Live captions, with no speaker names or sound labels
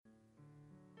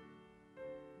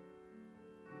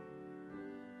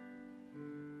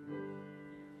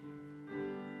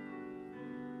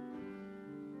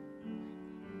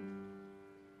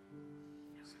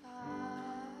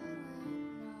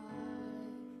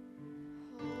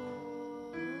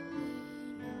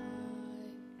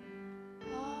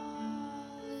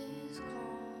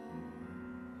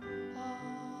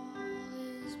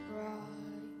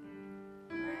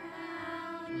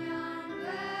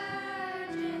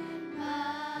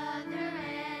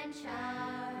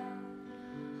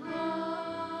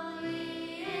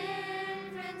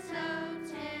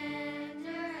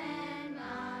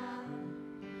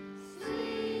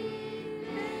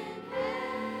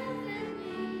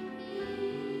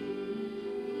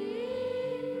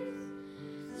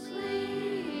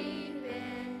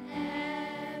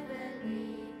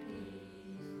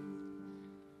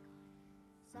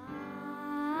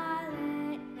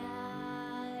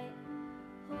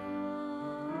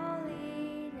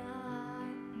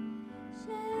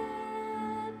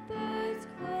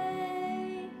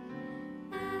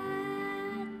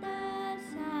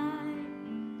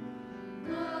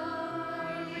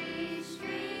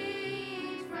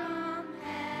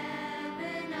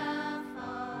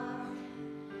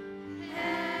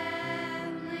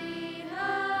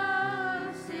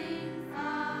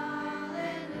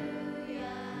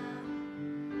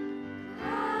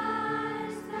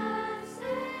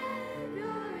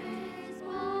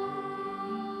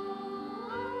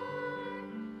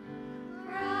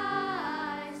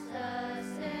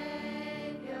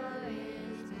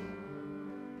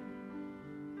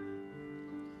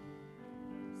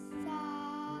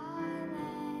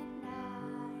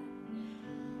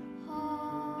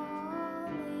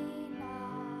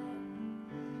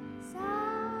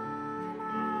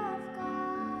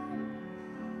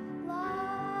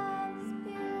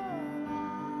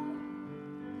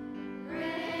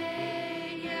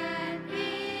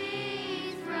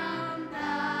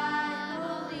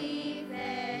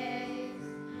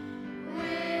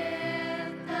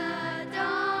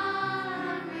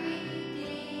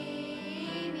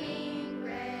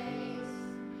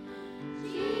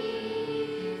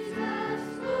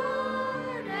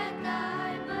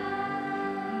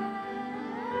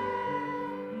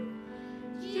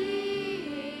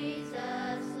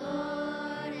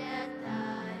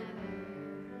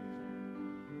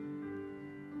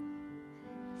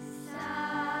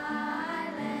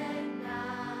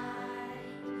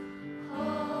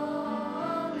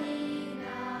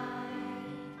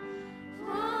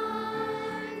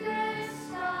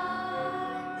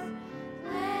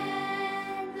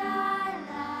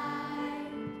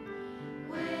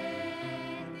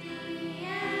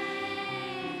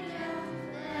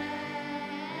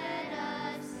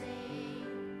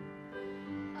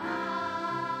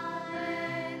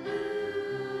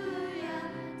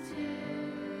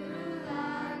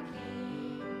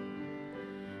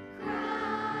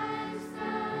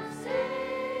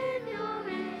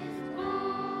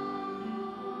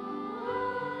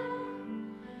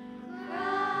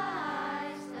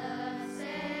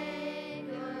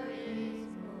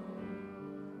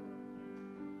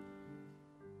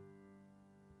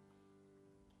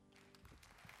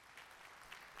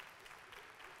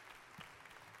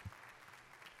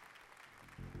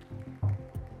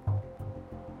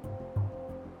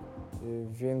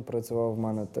Він працював в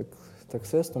мене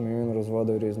таксистом, і він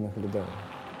розводив різних людей.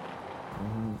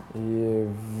 І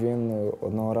він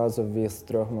одного разу віз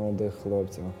 3 молодих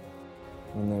хлопців.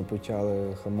 Вони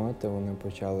почали хамити, вони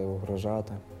почали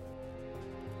угрожати.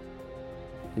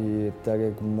 І так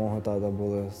як у мого тата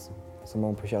були з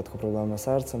самого початку проблеми з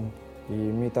серцем, і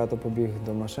мій тато побіг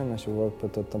до машини, щоб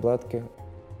випити таблетки,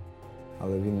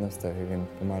 але він не встиг, і він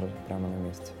помер прямо на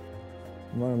місці.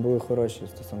 У мене були хороші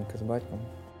стосунки з батьком,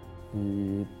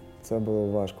 і це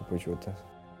було важко почути.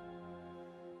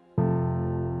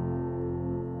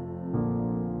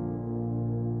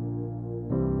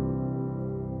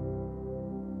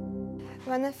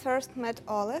 When I first met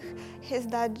Oleg, his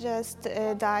dad just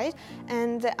died,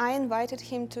 and I invited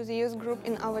him to the youth group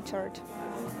in our church.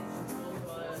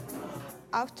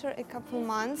 After a couple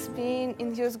months being in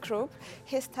youth group,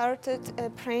 he started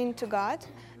praying to God,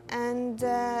 and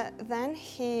then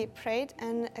he prayed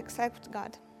and accepted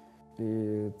God.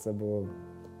 І це було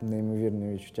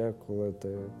неймовірне відчуття, коли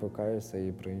ти покаєшся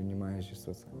і приймаєш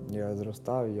Ісуса. Я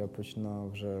зростав, я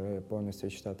починав вже повністю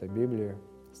читати Біблію,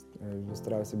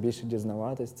 старався більше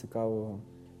дізнаватись цікавого.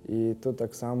 І тут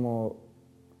так само,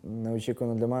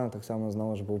 неочікувано для мене, так само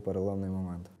знову ж був переломний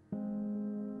момент.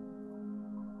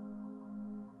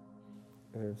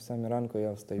 В самі ранку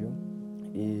я встаю,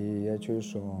 і я чую,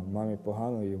 що мамі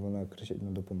погано, і вона кричить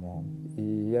на допомогу. І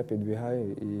я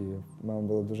підбігаю, і мама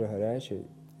була дуже гаряча,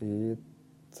 і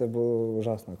це була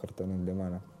ужасна картина для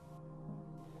мене.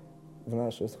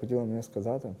 Вона щось хотіла мені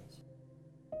сказати,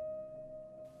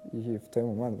 і в той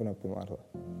момент вона померла.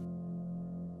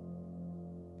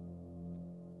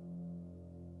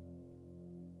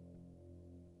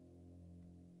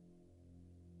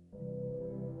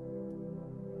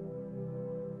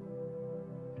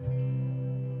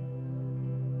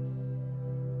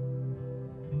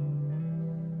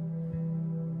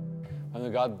 When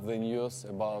we got the news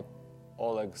about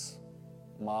Oleg's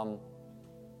mom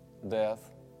death,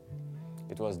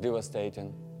 it was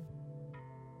devastating.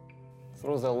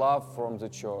 Through the love from the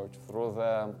church, through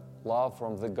the love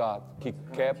from the God, he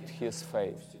kept his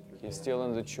faith. He's still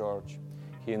in the church.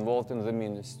 He involved in the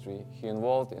ministry. He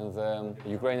involved in the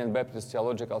Ukrainian Baptist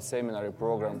Theological Seminary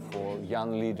program for young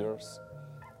leaders.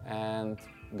 And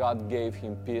God gave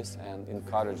him peace and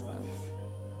encouragement.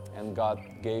 And God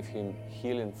gave him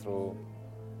healing through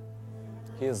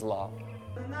his love.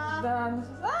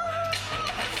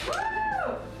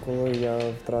 Коли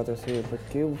я втратив своїх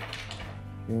батьків,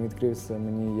 він відкрився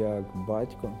мені як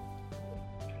батько,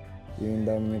 і він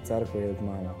дав мені церкву як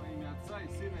маму.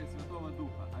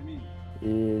 І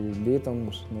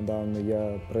літом ж недавно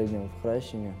я прийняв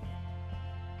хрещення,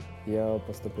 я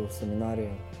поступив в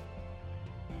семінарію.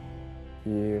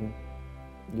 І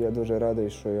я дуже радий,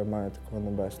 що я маю такого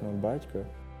небесного батька.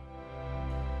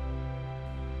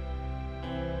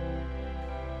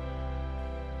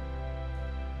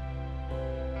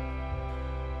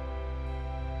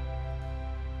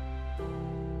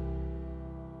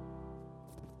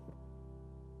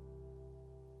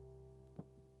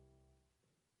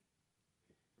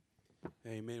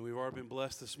 Amen. We've already been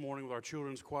blessed this morning with our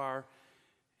children's choir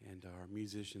and our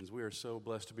musicians. We are so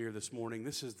blessed to be here this morning.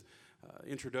 This is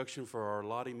introduction for our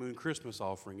Lottie Moon Christmas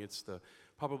offering. It's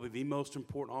probably the most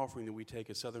important offering that we take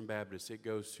at Southern Baptist. It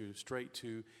goes straight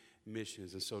to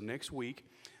missions. And so next week,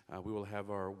 we will have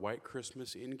our White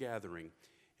Christmas in gathering.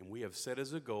 And we have set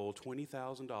as a goal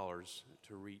 $20,000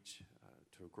 to reach,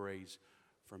 to raise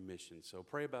from missions. So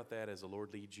pray about that as the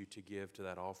Lord leads you to give to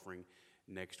that offering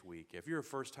next week. If you're a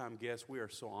first-time guest, we are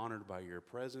so honored by your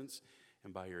presence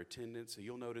and by your attendance. So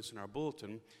you'll notice in our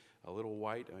bulletin a little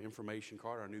white information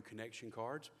card, our new connection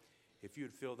cards. If you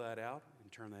would fill that out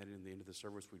and turn that in at the end of the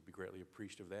service, we'd be greatly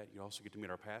appreciative of that. You also get to meet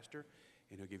our pastor,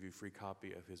 and he'll give you a free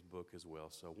copy of his book as well.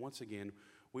 So once again,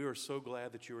 we are so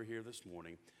glad that you are here this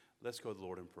morning. Let's go to the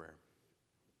Lord in prayer.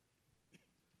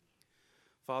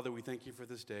 Father, we thank you for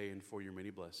this day and for your many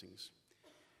blessings.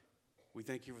 We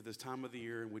thank you for this time of the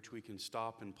year in which we can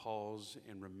stop and pause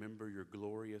and remember your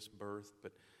glorious birth,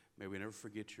 but may we never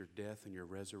forget your death and your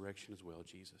resurrection as well,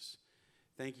 Jesus.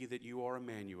 Thank you that you are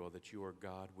Emmanuel, that you are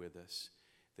God with us,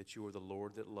 that you are the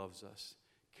Lord that loves us,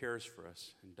 cares for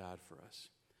us, and died for us.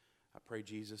 I pray,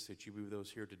 Jesus, that you be with those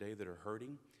here today that are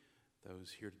hurting, those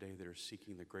here today that are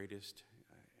seeking the greatest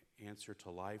answer to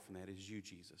life, and that is you,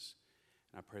 Jesus.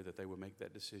 And I pray that they will make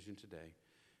that decision today.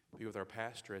 Be with our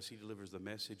pastor as he delivers the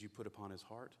message you put upon his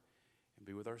heart, and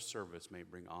be with our service. May it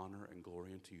bring honor and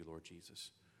glory unto you, Lord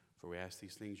Jesus. For we ask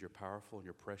these things, your powerful and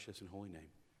your precious and holy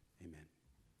name. Amen.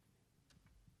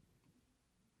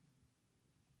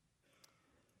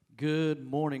 Good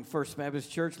morning, First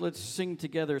Baptist Church. Let's sing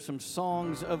together some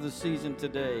songs of the season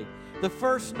today. The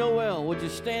first Noel, would you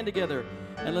stand together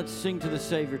and let's sing to the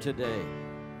Savior today.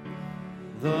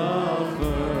 The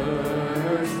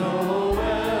first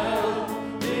Noel,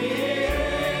 the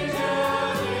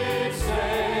angels did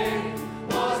say,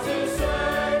 was to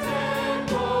certain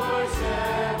poor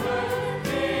shepherds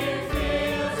in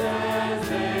fields as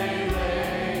they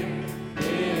lay,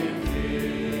 in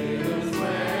fields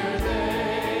where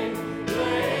they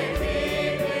lay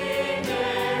keeping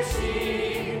their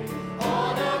sheep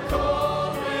on a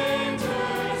cold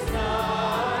winter's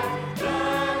night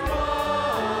that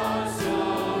was so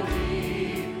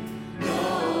deep.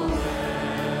 Noel.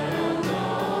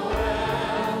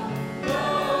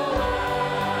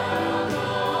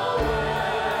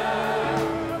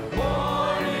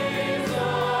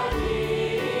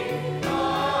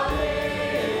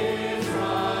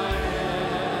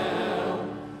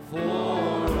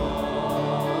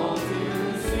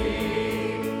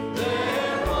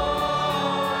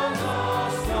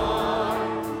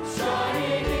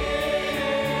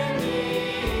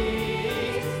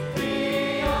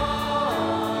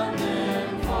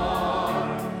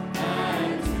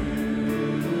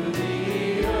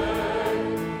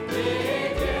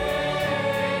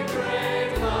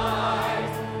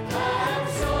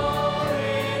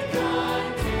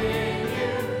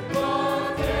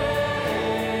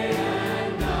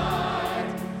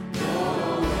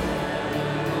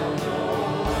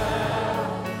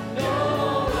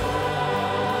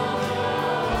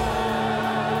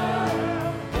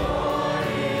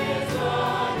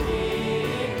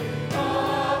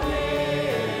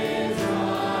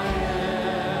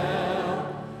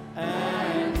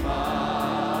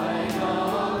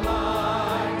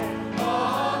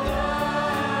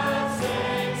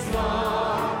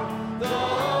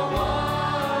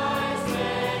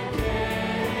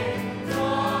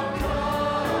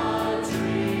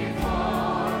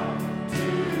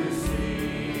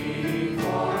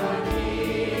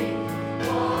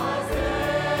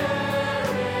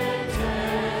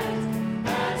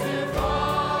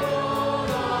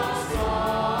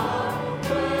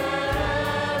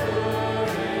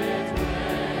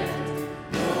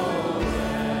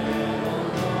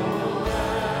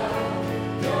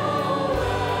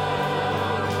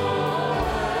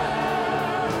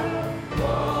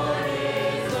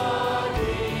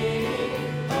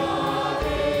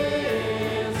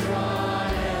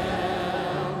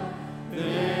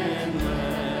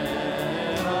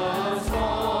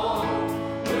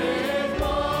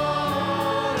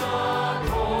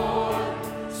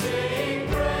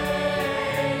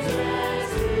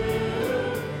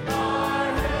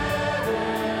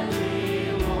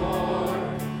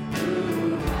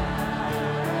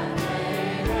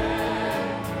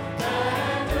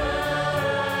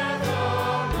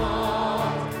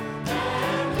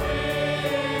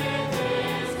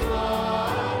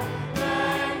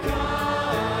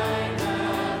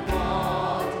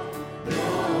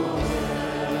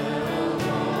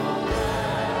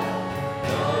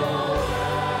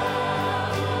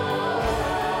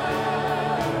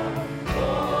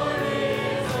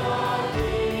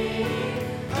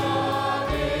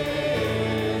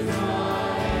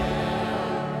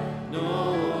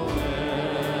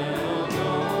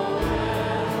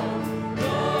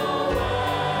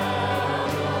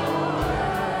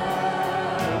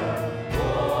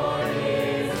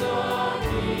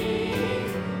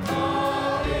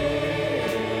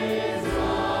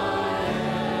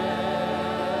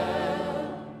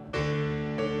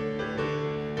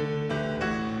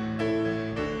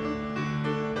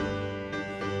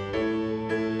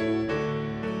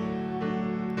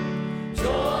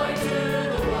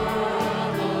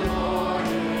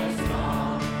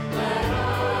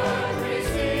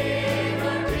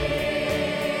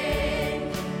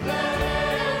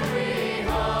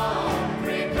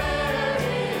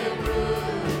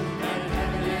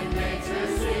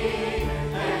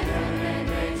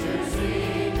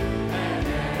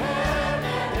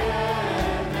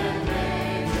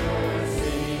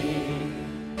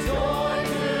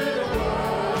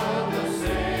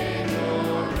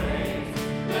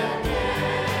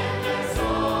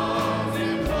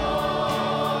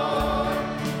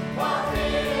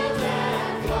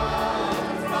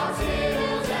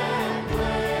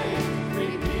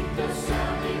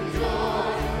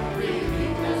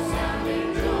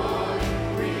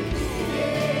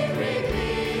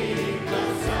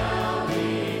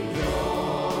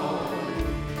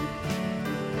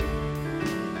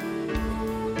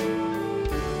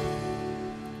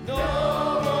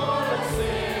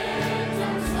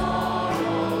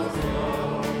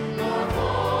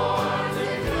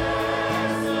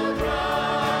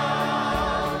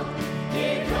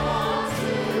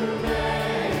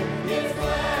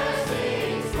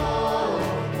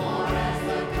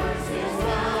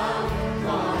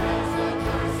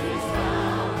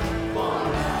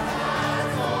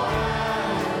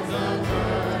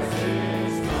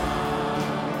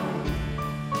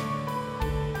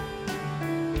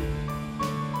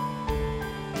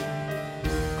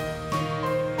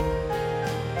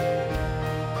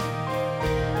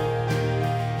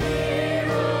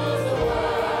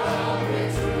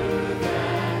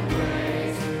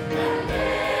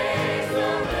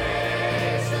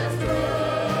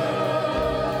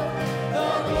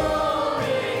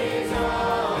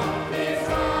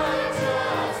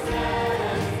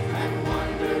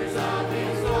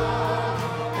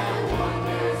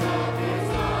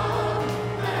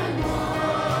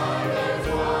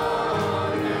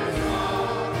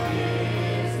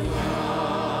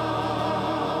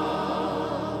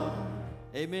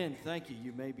 Amen. Thank you.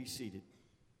 You may be seated.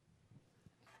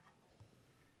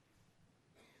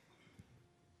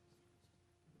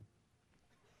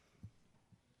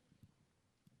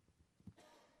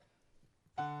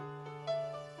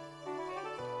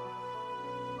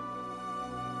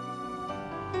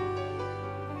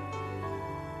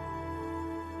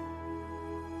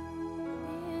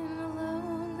 In a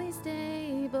lonely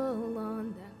stable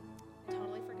on the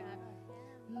totally forgot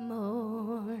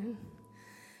morn,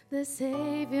 the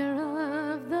Savior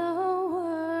of the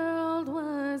world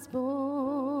was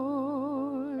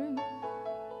born.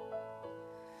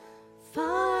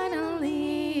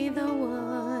 Finally, the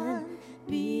one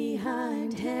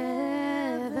behind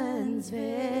heaven's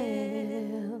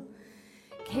veil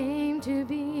came to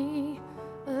be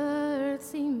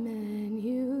earth's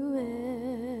Emmanuel.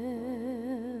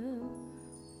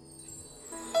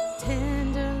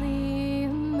 Tenderly a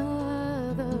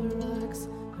mother rocks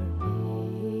her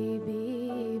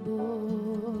baby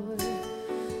boy.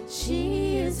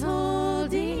 She is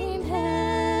holding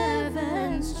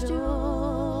heaven's joy.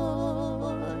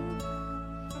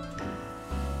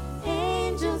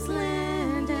 Angels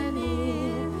land and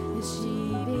ear as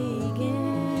she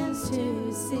begins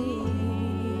to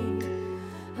sing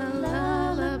a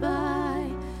lullaby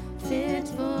fit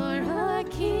for a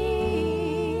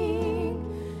king.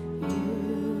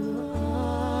 You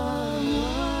are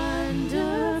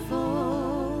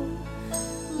wonderful,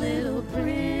 little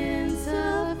Prince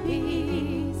of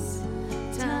Peace,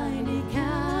 tiny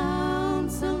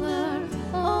Counselor,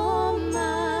 Almighty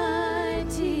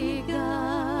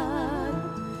God.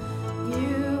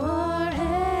 You are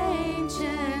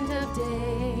Ancient of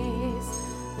Days,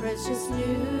 precious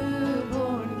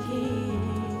newborn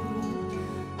King.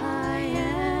 I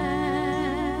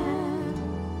am,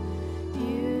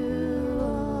 you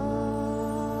are.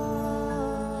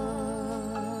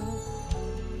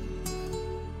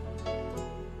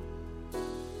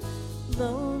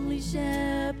 Lonely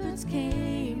shepherds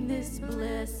came this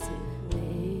blessed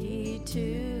way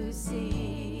to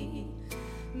see.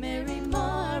 Mary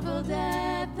marveled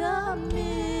at the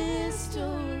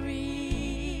mystery.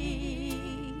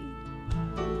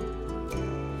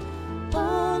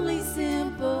 Only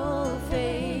simple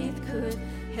faith could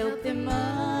help them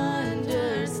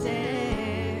understand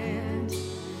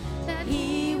that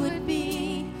he would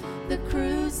be the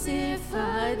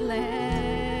crucified Lamb.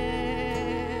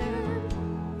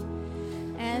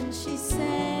 And she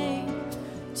sang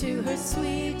to her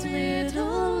sweet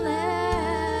little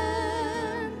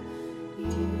lamb,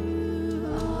 you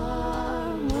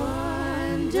are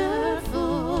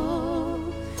wonderful,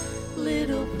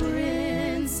 little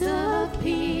Prince of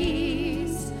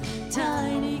Peace,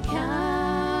 tiny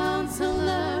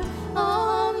Counselor,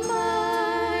 Almighty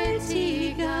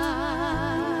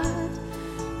God.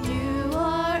 You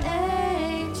are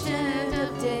Ancient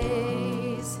of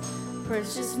Days,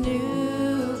 precious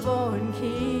newborn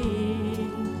King.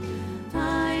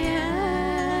 I am,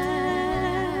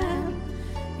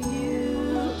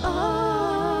 you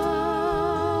are,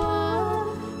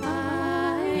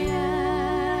 I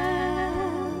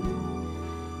am,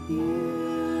 you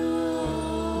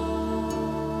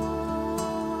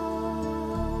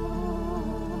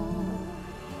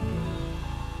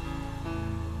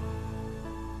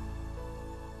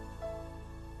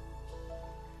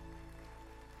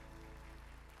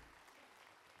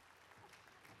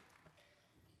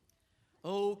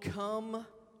Oh, come,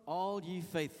 all ye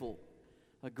faithful.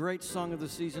 A great song of the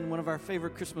season, one of our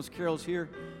favorite Christmas carols here.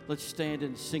 Let's stand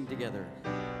and sing together.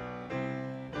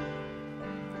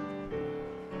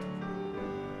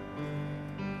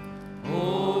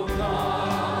 Oh,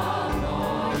 come,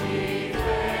 all ye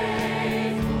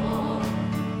faithful,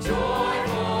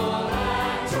 joyful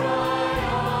and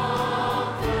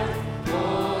triumphant.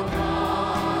 Oh,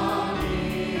 come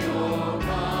ye, oh,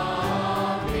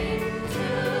 come ye to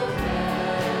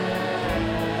Bethlehem.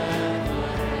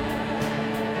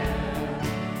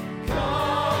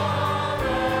 Come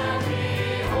and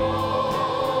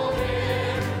behold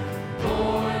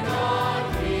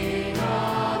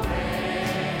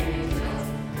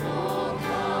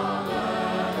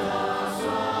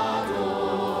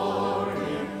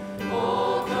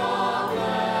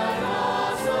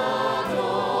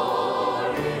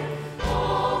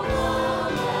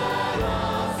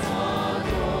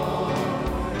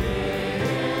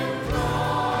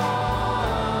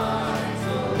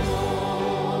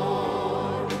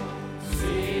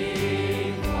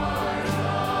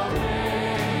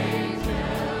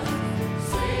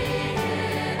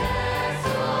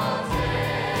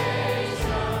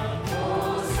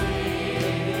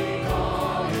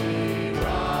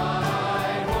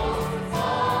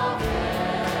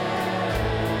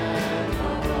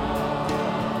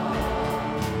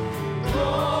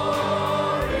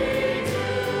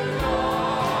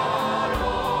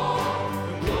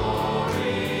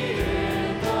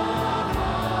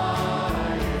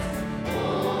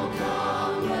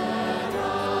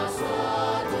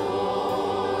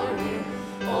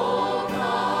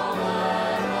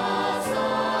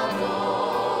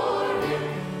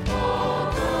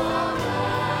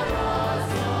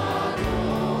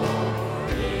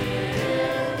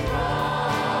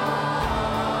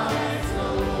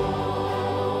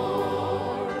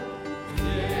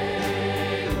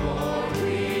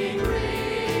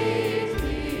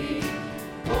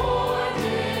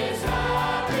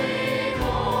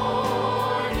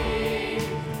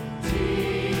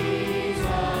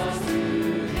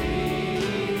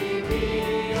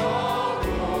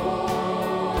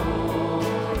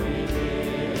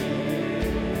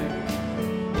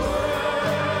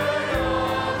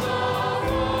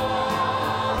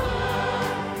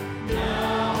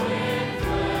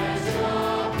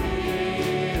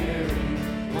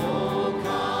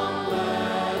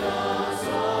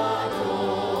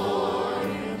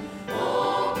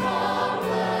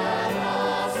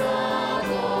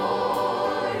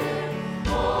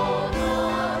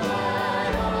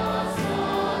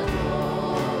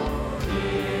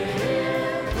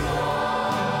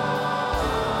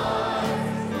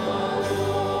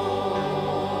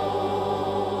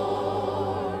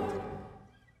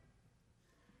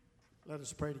Let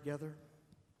us pray together.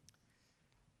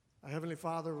 Our Heavenly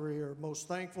Father, we are most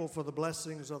thankful for the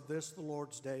blessings of this, the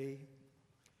Lord's Day,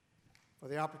 for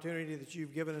the opportunity that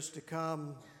you've given us to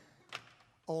come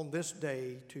on this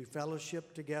day to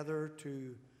fellowship together,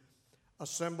 to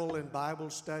assemble in Bible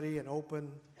study and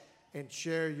open and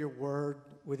share your word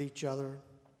with each other.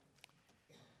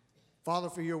 Father,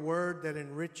 for your word that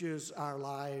enriches our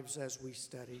lives as we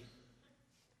study.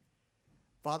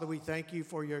 Father, we thank you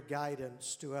for your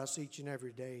guidance to us each and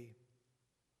every day.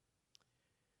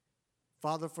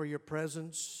 Father, for your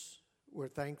presence, we're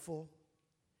thankful.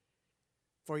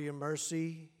 For your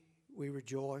mercy, we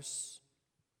rejoice.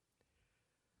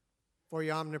 For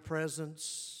your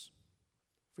omnipresence,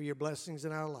 for your blessings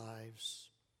in our lives,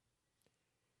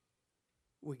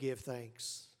 we give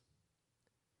thanks.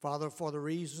 Father, for the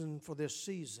reason for this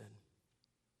season,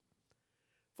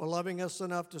 for loving us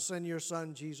enough to send your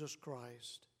Son, Jesus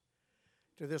Christ,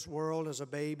 to this world as a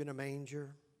babe in a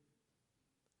manger,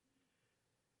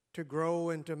 to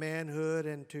grow into manhood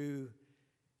and to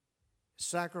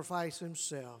sacrifice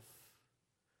himself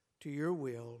to your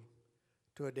will,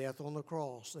 to a death on the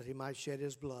cross, that he might shed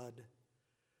his blood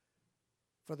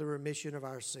for the remission of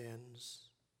our sins.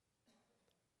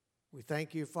 We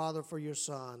thank you, Father, for your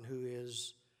Son, who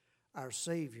is our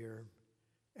Savior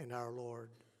and our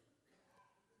Lord.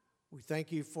 We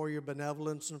thank you for your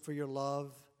benevolence and for your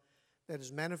love that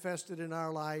is manifested in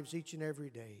our lives each and every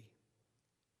day.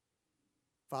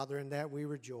 Father, in that we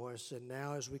rejoice. And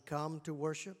now as we come to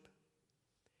worship,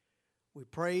 we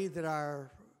pray that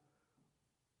our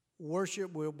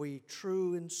worship will be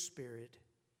true in spirit,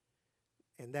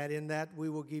 and that in that we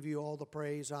will give you all the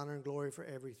praise, honor, and glory for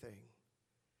everything.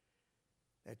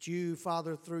 That you,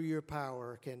 Father, through your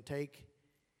power, can take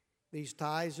these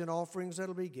tithes and offerings that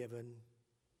will be given,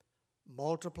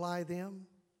 multiply them,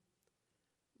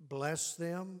 bless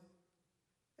them,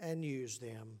 and use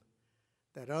them,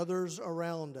 that others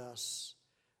around us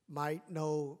might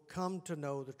come to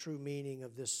know the true meaning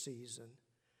of this season,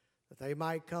 that they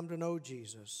might come to know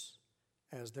Jesus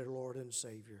as their Lord and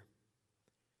Savior.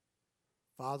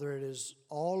 Father, it is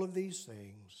all of these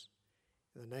things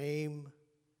in the name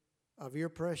of your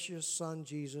precious Son,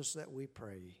 Jesus, that we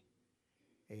pray.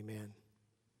 Amen.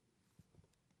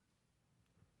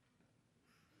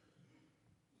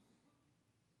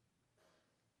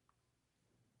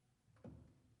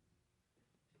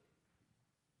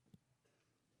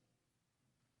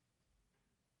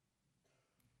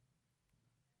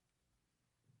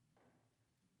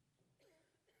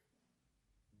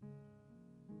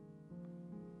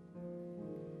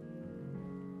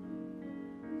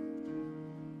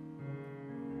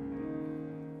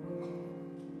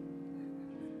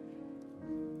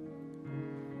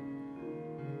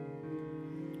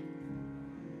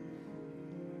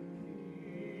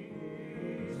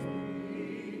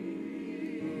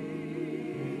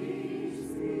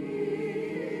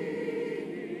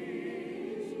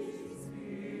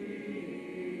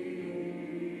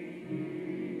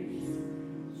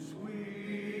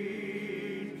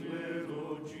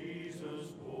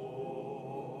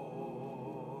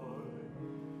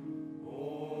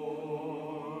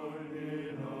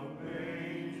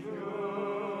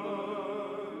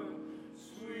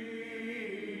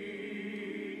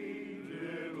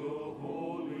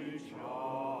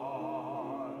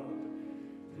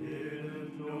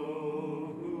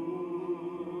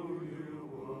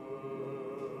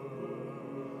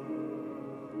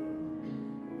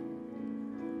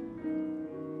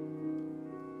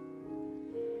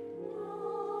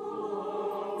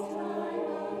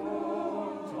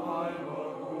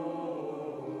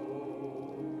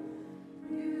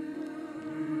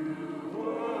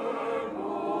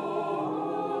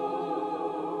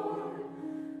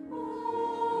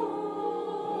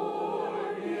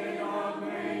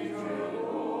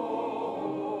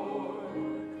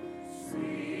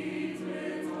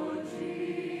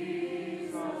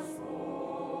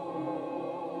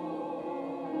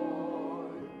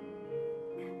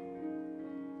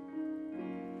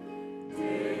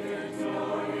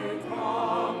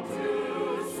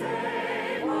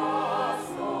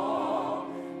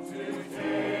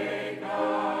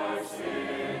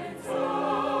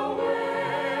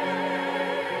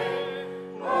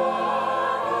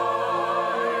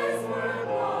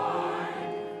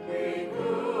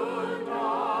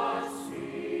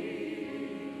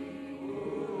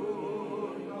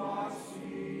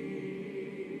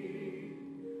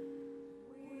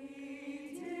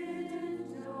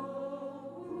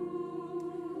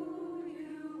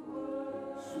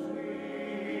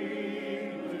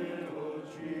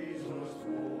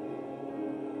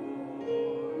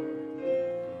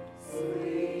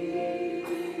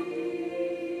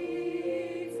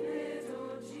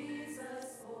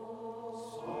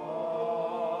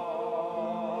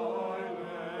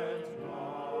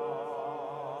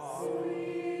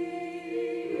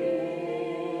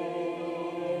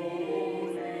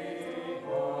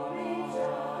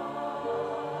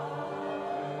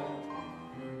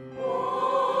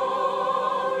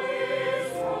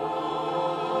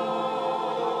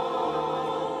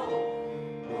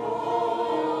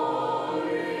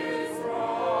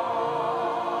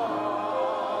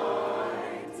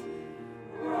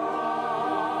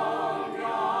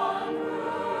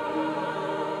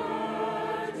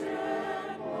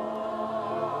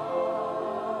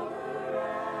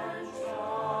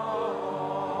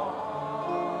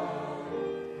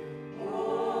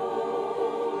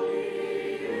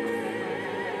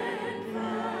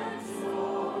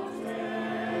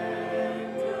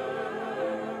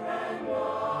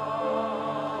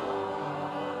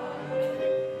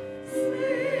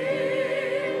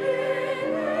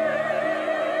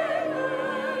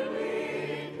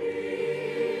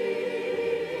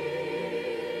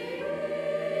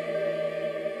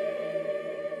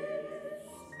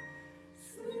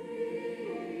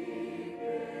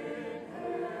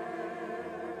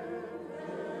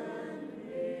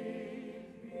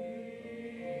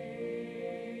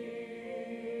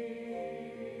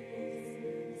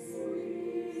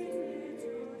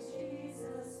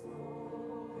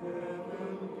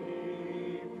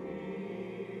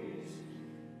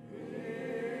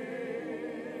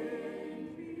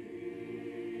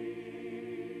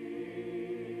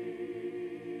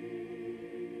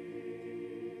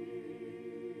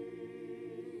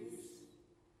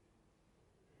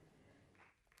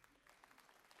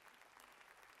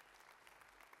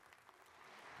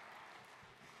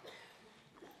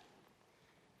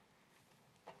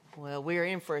 we're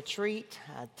in for a treat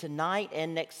tonight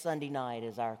and next Sunday night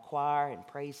as our choir and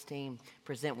praise team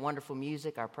present wonderful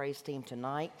music. Our praise team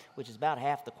tonight, which is about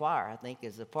half the choir, I think,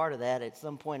 is a part of that at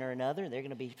some point or another. They're going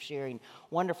to be sharing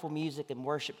wonderful music and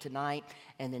worship tonight.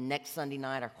 And then next Sunday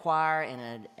night, our choir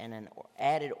and an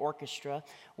added orchestra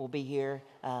will be here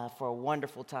for a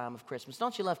wonderful time of Christmas.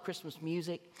 Don't you love Christmas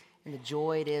music? And the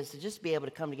joy it is to just be able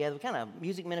to come together. Kind of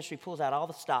music ministry pulls out all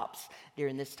the stops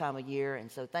during this time of year.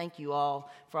 And so thank you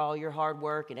all for all your hard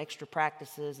work and extra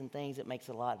practices and things. It makes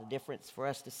a lot of difference for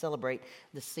us to celebrate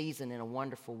the season in a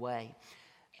wonderful way.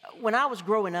 When I was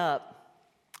growing up,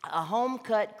 a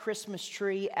home-cut Christmas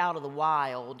tree out of the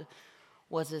wild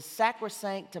was as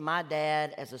sacrosanct to my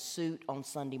dad as a suit on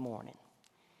Sunday morning.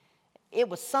 It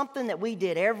was something that we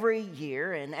did every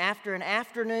year, and after an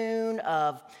afternoon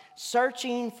of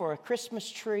searching for a Christmas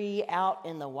tree out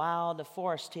in the wild of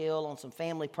Forest Hill on some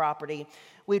family property,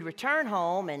 we'd return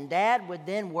home, and Dad would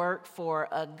then work for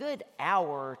a good hour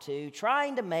or two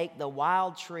trying to make the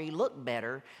wild tree look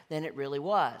better than it really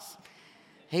was.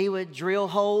 He would drill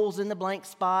holes in the blank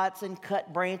spots and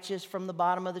cut branches from the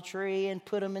bottom of the tree and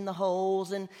put them in the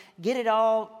holes and get it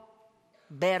all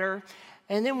better.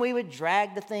 And then we would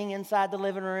drag the thing inside the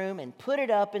living room and put it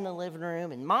up in the living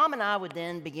room. And Mom and I would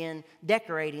then begin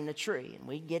decorating the tree. And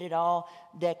we'd get it all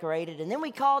decorated. And then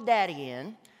we called Daddy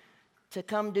in to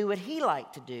come do what he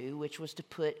liked to do, which was to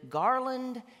put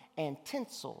garland and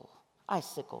tinsel,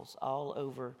 icicles, all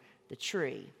over the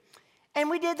tree. And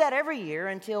we did that every year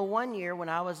until one year when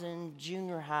I was in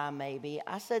junior high maybe,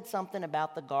 I said something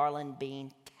about the garland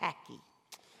being tacky.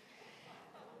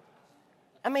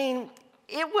 I mean,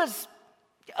 it was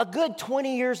a good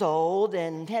 20 years old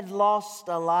and had lost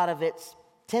a lot of its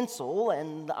tinsel,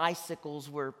 and the icicles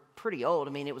were pretty old.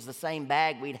 I mean, it was the same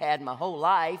bag we'd had my whole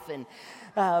life. And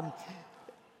after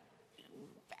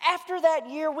that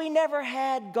year, we never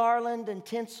had garland and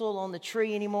tinsel on the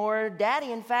tree anymore.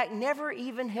 Daddy, in fact, never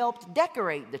even helped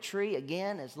decorate the tree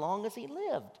again as long as he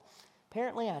lived.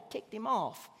 Apparently, I ticked him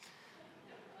off.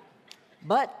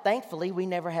 But thankfully, we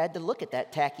never had to look at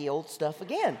that tacky old stuff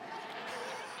again.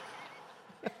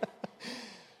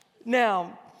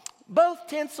 Now, both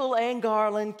tinsel and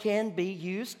garland can be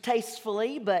used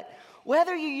tastefully, but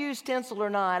whether you use tinsel or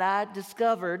not, I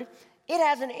discovered it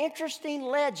has an interesting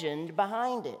legend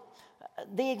behind it.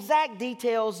 The exact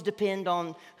details depend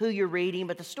on who you're reading,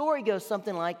 but the story goes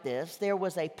something like this. There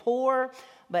was a poor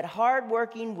but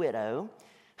hardworking widow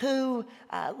who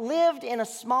lived in a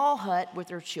small hut with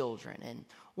her children. And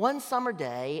one summer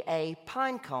day, a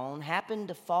pine cone happened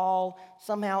to fall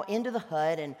somehow into the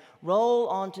hut and roll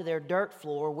onto their dirt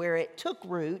floor, where it took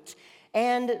root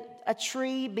and a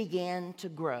tree began to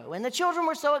grow. And the children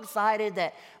were so excited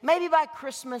that maybe by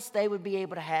Christmas they would be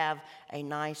able to have a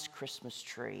nice Christmas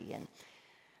tree. And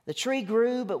the tree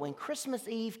grew, but when Christmas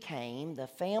Eve came, the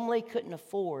family couldn't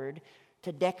afford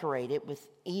to decorate it with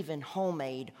even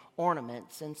homemade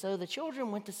ornaments. And so the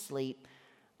children went to sleep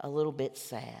a little bit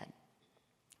sad.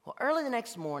 Well, early the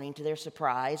next morning, to their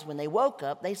surprise, when they woke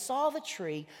up, they saw the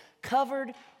tree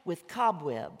covered with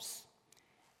cobwebs.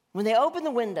 When they opened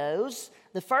the windows,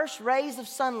 the first rays of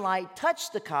sunlight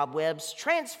touched the cobwebs,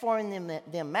 transforming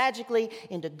them magically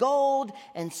into gold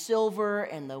and silver,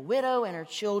 and the widow and her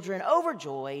children,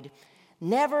 overjoyed,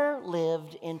 never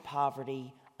lived in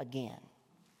poverty again.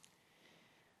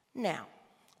 Now,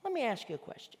 let me ask you a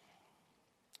question.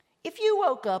 If you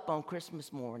woke up on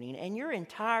Christmas morning and your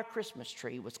entire Christmas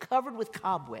tree was covered with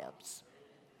cobwebs,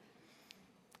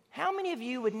 how many of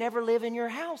you would never live in your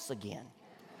house again?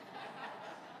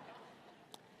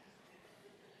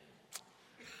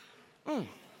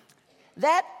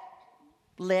 That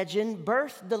legend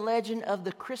birthed the legend of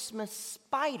the Christmas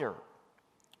spider.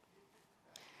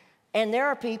 And there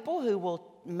are people who will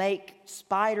make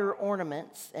spider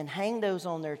ornaments and hang those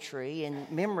on their tree in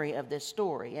memory of this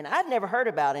story. And I'd never heard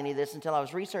about any of this until I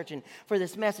was researching for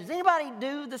this message. Does anybody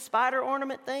do the spider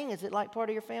ornament thing? Is it like part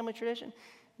of your family tradition?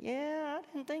 Yeah,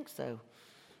 I didn't think so.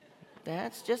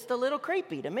 That's just a little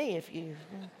creepy to me if you...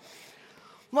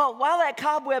 Well, while that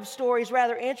cobweb story is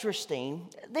rather interesting,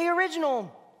 the original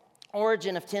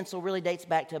origin of tinsel really dates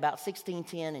back to about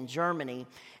 1610 in Germany.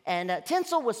 And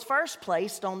tinsel was first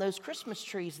placed on those Christmas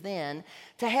trees then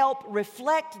to help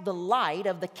reflect the light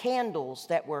of the candles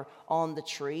that were on the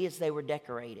tree as they were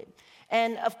decorated.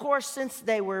 And of course, since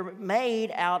they were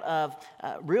made out of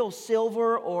real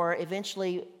silver or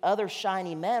eventually other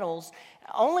shiny metals,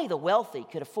 Only the wealthy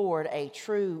could afford a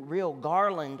true, real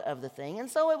garland of the thing, and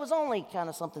so it was only kind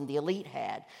of something the elite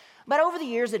had. But over the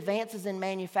years, advances in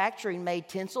manufacturing made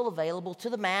tinsel available to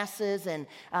the masses, and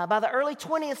by the early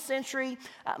 20th century,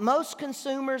 most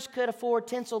consumers could afford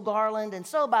tinsel garland, and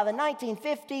so by the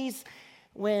 1950s,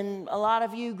 when a lot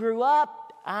of you grew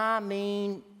up,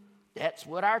 that's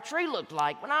what our tree looked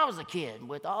like when I was a kid,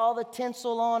 with all the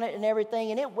tinsel on it and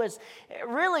everything. And it was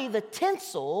really the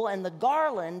tinsel and the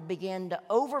garland began to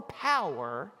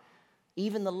overpower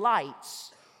even the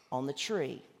lights on the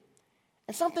tree.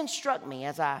 And something struck me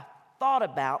as I thought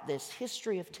about this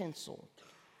history of tinsel.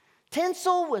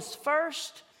 Tinsel was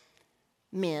first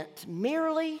meant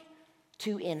merely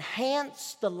to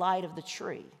enhance the light of the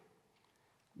tree,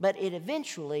 but it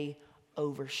eventually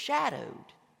overshadowed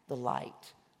the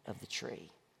light of the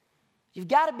tree. You've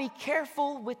got to be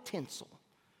careful with tinsel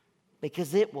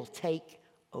because it will take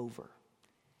over.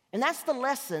 And that's the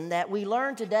lesson that we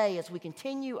learn today as we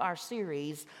continue our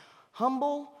series,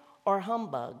 Humble or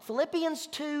Humbug. Philippians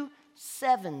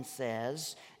 2:7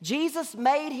 says, Jesus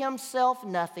made himself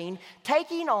nothing,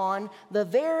 taking on the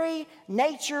very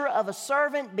nature of a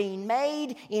servant, being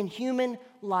made in human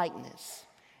likeness.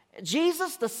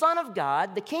 Jesus, the Son of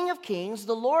God, the King of Kings,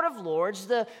 the Lord of Lords,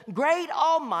 the great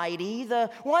Almighty,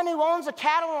 the one who owns a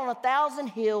cattle on 1,000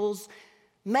 hills,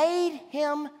 made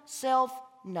himself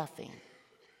nothing.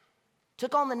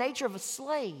 Took on the nature of a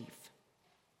slave,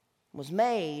 was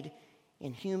made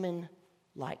in human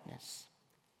likeness.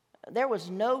 There was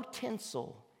no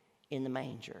tinsel in the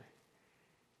manger.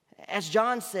 As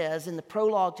John says in the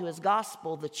prologue to his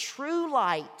gospel, the true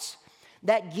light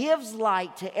that gives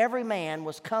light to every man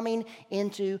was coming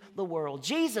into the world.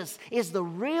 Jesus is the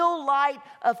real light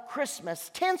of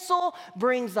Christmas. Tinsel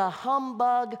brings a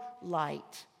humbug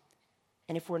light.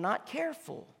 And if we're not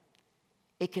careful,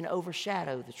 it can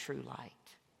overshadow the true light.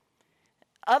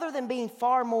 Other than being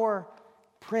far more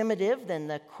primitive than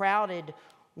the crowded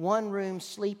one-room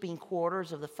sleeping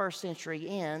quarters of the first century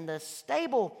inn, the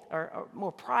stable, or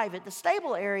more private, the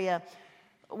stable area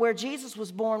where Jesus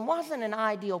was born wasn't an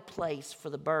ideal place for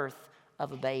the birth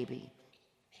of a baby.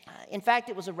 In fact,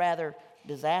 it was a rather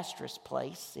disastrous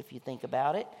place, if you think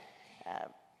about it.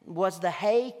 Was the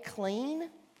hay clean?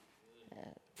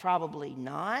 Probably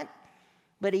not.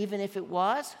 But even if it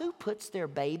was, who puts their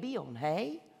baby on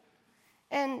hay?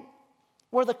 And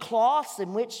were the cloths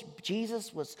in which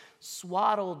Jesus was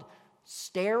swaddled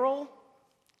sterile?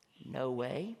 No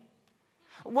way.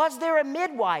 Was there a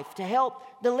midwife to help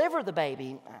deliver the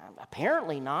baby?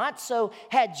 Apparently not. So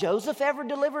had Joseph ever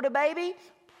delivered a baby?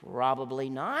 Probably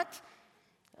not.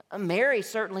 Mary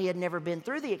certainly had never been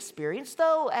through the experience,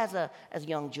 though as a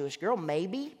young Jewish girl,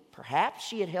 perhaps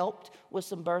she had helped with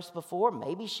some births before.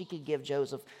 Maybe she could give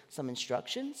Joseph some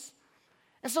instructions.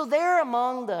 And so there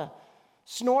among the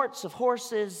snorts of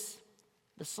horses,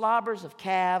 the slobbers of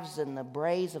calves, and the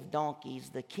brays of donkeys,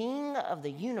 the King of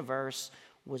the universe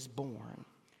was born.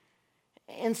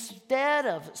 Instead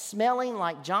of smelling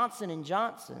like Johnson &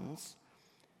 Johnson's,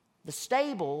 the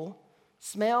stable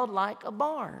smelled like a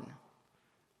barn.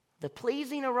 The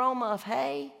pleasing aroma of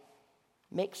hay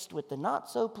mixed with the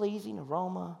not-so-pleasing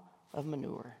aroma of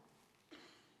manure.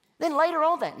 Then later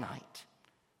on that night,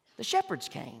 the shepherds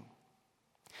came.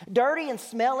 Dirty and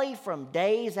smelly from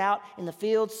days out in the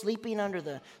field, sleeping under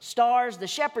the stars, the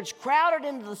shepherds crowded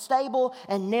into the stable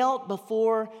and knelt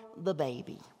before the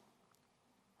baby.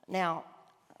 Now,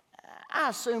 I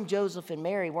assume Joseph and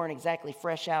Mary weren't exactly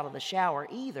fresh out of the shower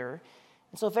either.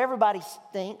 And so if everybody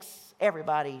stinks,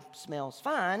 everybody smells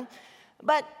fine.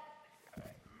 But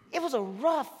it was a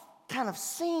rough kind of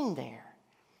scene there.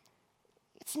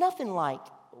 It's nothing like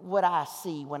what I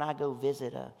see when I go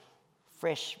visit a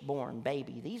fresh-born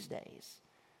baby these days.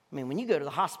 I mean, when you go to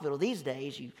the hospital these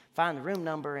days, you find the room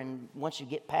number, and once you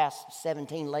get past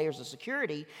 17 layers of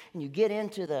security and you get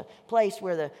into the place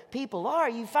where the people are,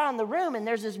 you find the room, and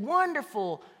there's this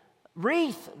wonderful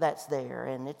wreath that's there,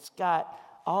 and it's got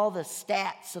all the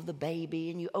stats of the baby,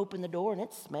 and you open the door, and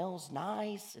it smells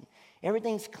nice, and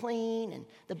everything's clean, and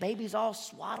the baby's all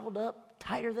swaddled up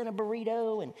tighter than a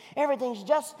burrito, and everything's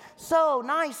just so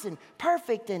nice and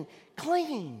perfect and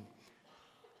clean.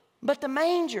 But the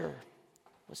manger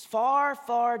was far,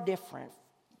 far different.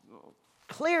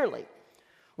 Clearly,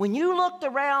 when you looked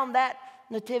around that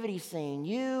nativity scene,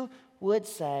 you would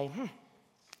say,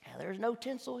 there's no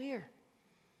tinsel here.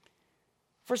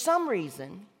 For some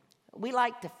reason, we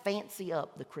like to fancy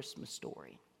up the Christmas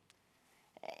story.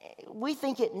 We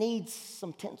think it needs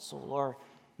some tinsel, or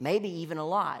maybe even a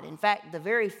lot. In fact, the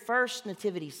very first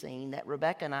nativity scene that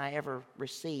Rebecca and I ever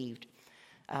received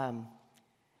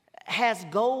has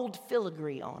gold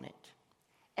filigree on it.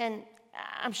 And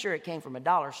I'm sure it came from a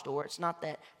dollar store. It's not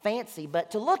that fancy.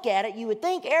 But to look at it, you would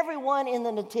think everyone in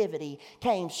the nativity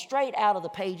came straight out of the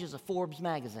pages of Forbes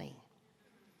magazine.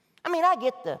 I mean, I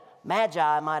get the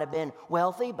Magi might have been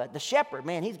wealthy, but the shepherd,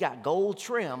 man, he's got gold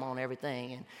trim on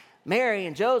everything. And Mary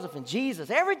and Joseph and Jesus,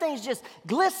 everything's just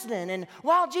glistening. And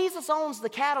while Jesus owns the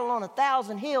cattle on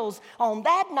 1,000 hills, on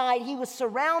that night he was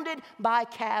surrounded by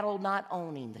cattle not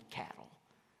owning the cattle.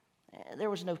 There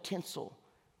was no tinsel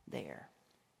there.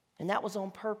 And that was on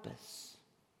purpose.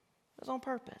 It was on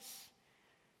purpose.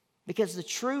 Because the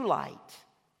true light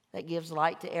that gives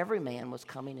light to every man was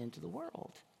coming into the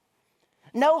world.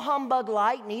 No humbug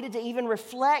light needed to even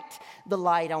reflect the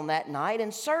light on that night,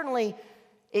 and certainly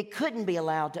it couldn't be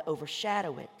allowed to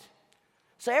overshadow it.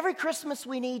 So every Christmas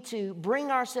we need to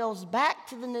bring ourselves back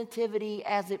to the nativity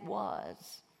as it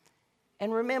was.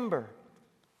 And remember,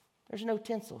 there's no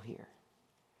tinsel here.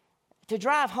 To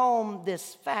drive home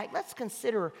this fact, let's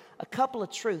consider a couple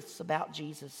of truths about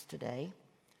Jesus today.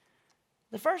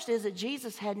 The first is that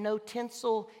Jesus had no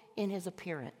tinsel in his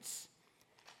appearance.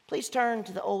 Please turn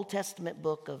to the Old Testament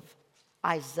book of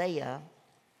Isaiah,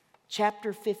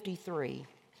 chapter 53.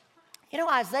 You know,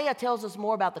 Isaiah tells us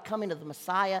more about the coming of the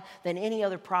Messiah than any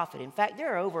other prophet. In fact,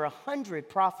 there are over 100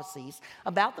 prophecies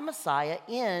about the Messiah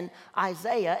in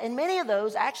Isaiah, and many of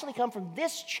those actually come from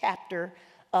this chapter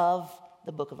of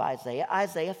the book of Isaiah,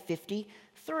 Isaiah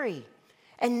 53.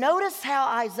 And notice how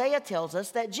Isaiah tells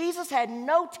us that Jesus had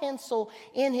no tinsel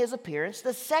in his appearance.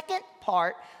 The second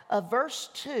part of verse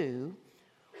 2,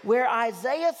 where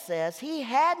Isaiah says he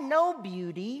had no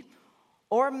beauty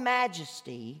or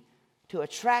majesty to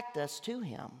attract us to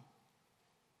him.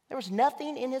 There was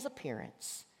nothing in his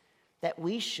appearance that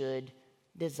we should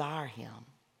desire him.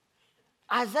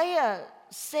 Isaiah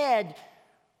said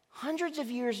hundreds of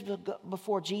years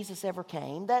before Jesus ever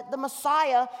came that the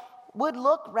Messiah would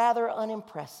look rather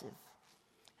unimpressive.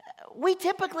 We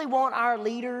typically want our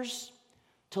leaders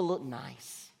to look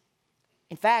nice.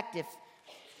 In fact, if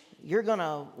you're going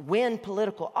to win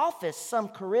political office, some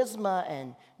charisma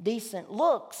and decent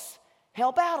looks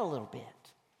help out a little bit.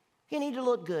 You need to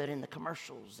look good in the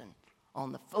commercials and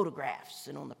on the photographs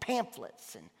and on the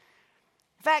pamphlets. And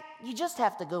in fact, you just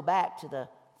have to go back to the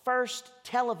first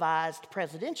televised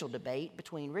presidential debate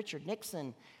between Richard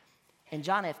Nixon and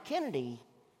John F. Kennedy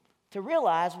to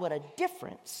realize what a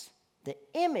difference the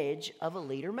image of a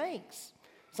leader makes.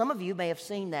 Some of you may have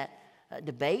seen that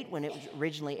debate when it was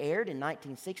originally aired in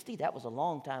 1960. That was a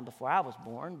long time before I was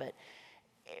born. But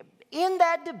in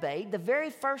that debate, the very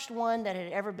first one that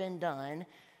had ever been done,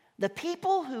 the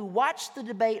people who watched the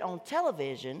debate on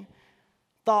television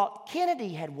thought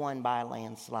Kennedy had won by a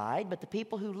landslide, but the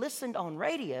people who listened on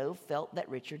radio felt that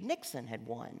Richard Nixon had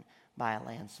won by a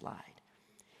landslide.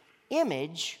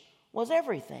 Image was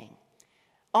everything.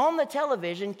 On the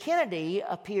television, Kennedy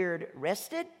appeared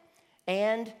rested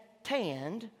and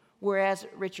tanned, whereas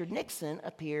Richard Nixon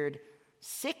appeared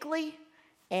sickly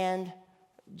and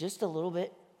just a little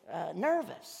bit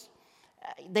nervous.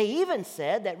 They even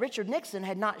said that Richard Nixon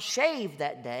had not shaved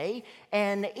that day,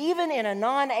 and even in a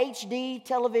non-HD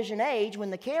television age,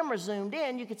 when the camera zoomed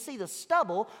in, you could see the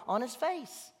stubble on his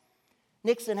face.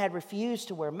 Nixon had refused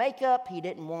to wear makeup. He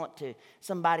didn't want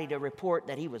somebody to report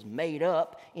that he was made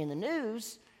up in the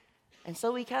news, and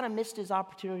so he kind of missed his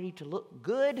opportunity to look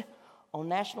good on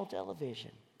national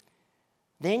television.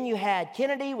 Then you had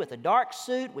Kennedy with a dark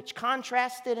suit, which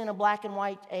contrasted in a black and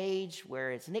white age,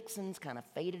 whereas Nixon's kind of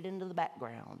faded into the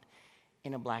background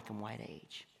in a black and white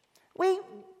age.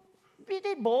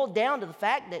 It boiled down to the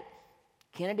fact that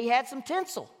Kennedy had some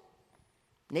tinsel.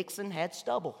 Nixon had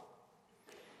stubble.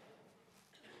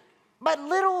 But a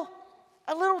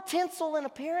little tinsel in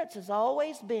appearance has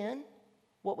always been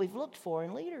what we've looked for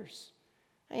in leaders.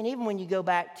 And even when you go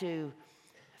back to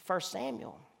 1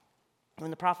 Samuel, when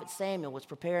the prophet Samuel was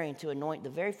preparing to anoint the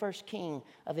very first king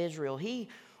of Israel, he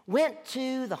went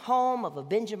to the home of a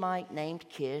Benjamite named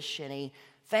Kish, and he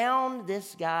found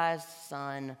this guy's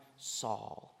son,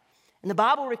 Saul. And the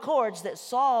Bible records that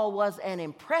Saul was an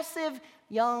impressive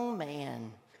young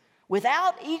man,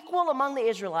 without equal among the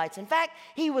Israelites. In fact,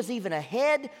 he was even a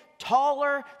head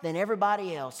taller than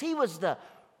everybody else. He was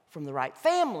from the right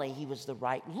family. He was the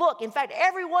right look. In fact,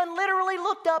 everyone literally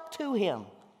looked up to him.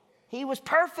 He was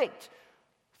perfect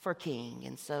for king.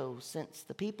 And so since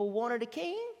the people wanted a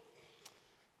king,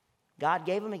 God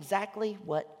gave them exactly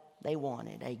what they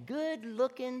wanted. A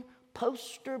good-looking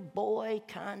poster boy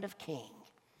kind of king.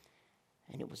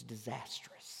 And it was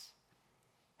disastrous.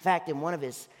 In fact, in one of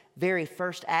his very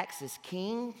first acts as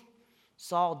king,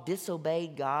 Saul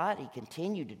disobeyed God. He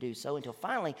continued to do so until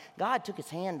finally God took his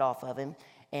hand off of him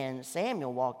and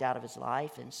Samuel walked out of his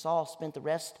life, and Saul spent the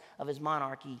rest of his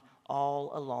monarchy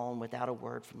all alone without a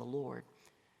word from the Lord.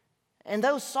 And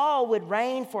though Saul would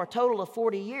reign for a total of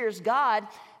 40 years, God,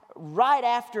 right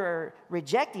after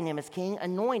rejecting him as king,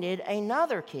 anointed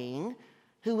another king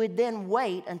who would then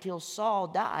wait until Saul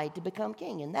died to become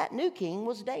king. And that new king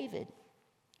was David.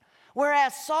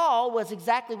 Whereas Saul was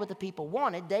exactly what the people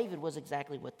wanted, David was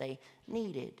exactly what they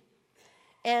needed.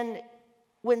 And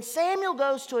when Samuel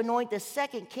goes to anoint the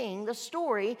second king, the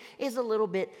story is a little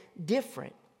bit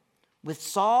different. With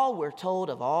Saul, we're told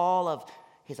of all of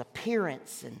his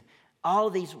appearance and all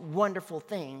of these wonderful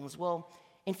things. Well,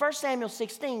 in 1 Samuel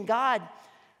 16, God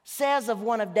says of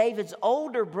one of David's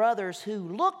older brothers who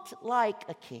looked like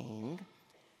a king,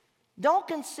 "Don't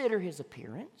consider his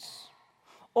appearance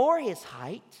or his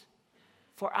height,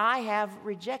 for I have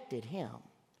rejected him.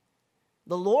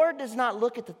 The Lord does not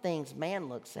look at the things man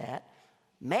looks at.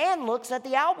 Man looks at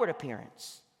the outward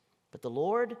appearance, but the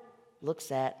Lord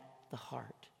looks at the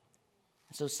heart."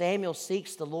 So Samuel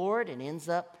seeks the Lord and ends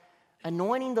up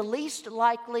anointing the least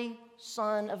likely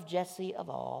son of Jesse of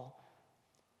all,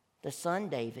 the son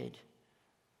David,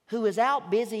 who is out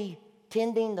busy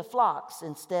tending the flocks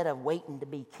instead of waiting to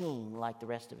be king like the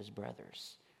rest of his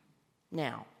brothers.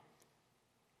 Now,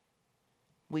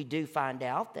 we do find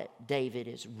out that David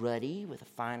is ruddy with a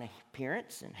fine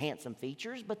appearance and handsome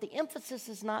features, but the emphasis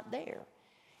is not there.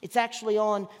 It's actually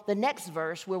on the next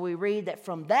verse where we read that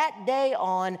from that day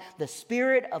on, the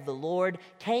Spirit of the Lord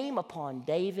came upon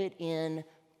David in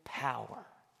power.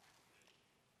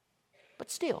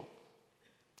 But still,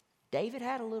 David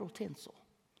had a little tinsel.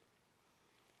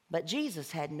 But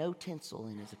Jesus had no tinsel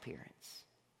in his appearance.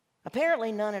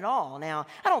 Apparently none at all. Now,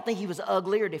 I don't think he was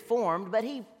ugly or deformed, but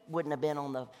he wouldn't have been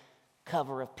on the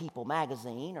cover of People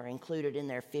magazine or included in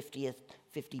their 50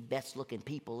 best-looking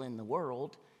people in the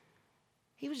world.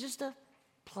 He was just a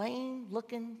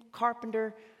plain-looking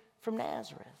carpenter from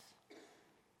Nazareth.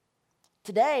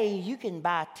 Today, you can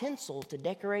buy tinsel to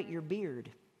decorate your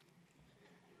beard.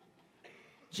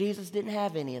 Jesus didn't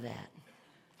have any of that.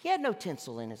 He had no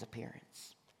tinsel in his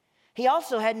appearance. He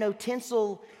also had no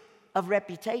tinsel of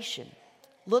reputation.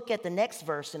 Look at the next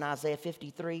verse in Isaiah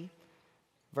 53,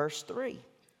 verse 3.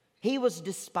 He was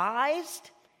despised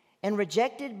and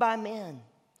rejected by men,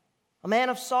 a man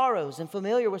of sorrows and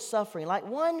familiar with suffering, like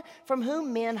one from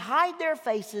whom men hide their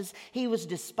faces. He was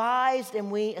despised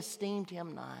and we esteemed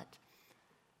him not.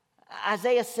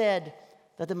 Isaiah said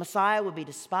that the Messiah would be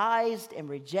despised and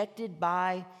rejected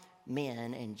by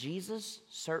men, and Jesus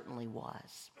certainly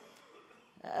was.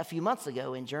 A few months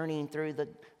ago, in journeying through the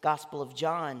Gospel of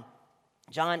John,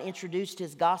 John introduced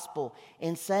his gospel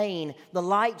in saying, "The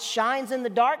light shines in the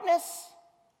darkness,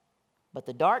 but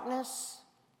the darkness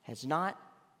has not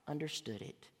understood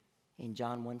it," in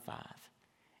John 1:5.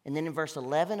 And then in verse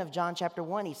 11 of John chapter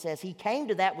 1, he says, "He came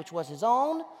to that which was his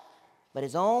own, but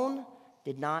his own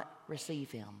did not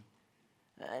receive him."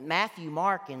 Matthew,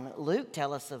 Mark, and Luke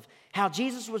tell us of how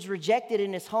Jesus was rejected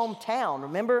in his hometown.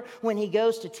 Remember when he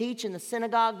goes to teach in the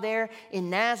synagogue there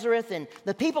in Nazareth, and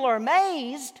the people are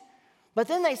amazed, but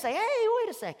then they say, "Hey, wait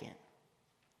a second."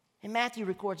 And Matthew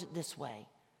records it this way: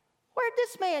 "Where'd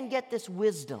this man get this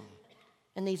wisdom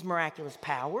and these miraculous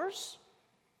powers?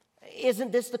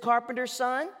 Isn't this the carpenter's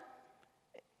son?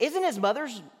 Isn't his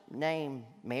mother's name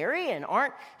Mary? And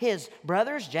aren't his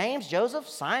brothers James, Joseph,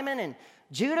 Simon, and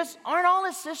Judas? Aren't all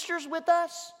his sisters with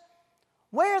us?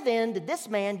 Where then did this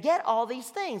man get all these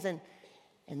things?" And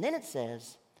then it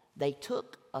says, they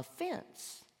took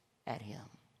offense at him.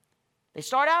 They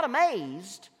start out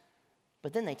amazed,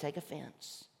 but then they take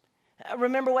offense.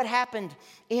 Remember what happened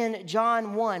in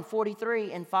John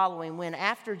 1:43 and following, when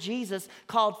after Jesus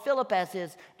called Philip as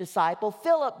his disciple,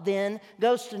 Philip then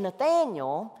goes to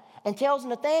Nathanael and tells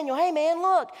Nathanael, "Hey man,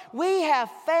 look, we have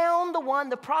found the one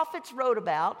the prophets wrote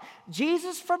about,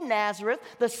 Jesus from Nazareth,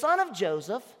 the son of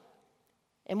Joseph."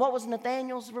 And what was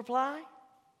Nathanael's reply?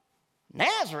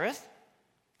 "Nazareth?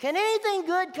 Can anything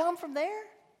good come from there?"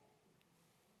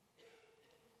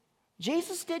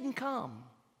 Jesus didn't come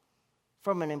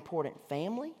from an important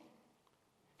family.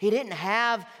 He didn't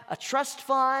have a trust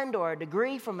fund or a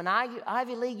degree from an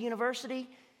Ivy League university.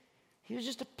 He was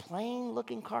just a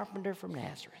plain-looking carpenter from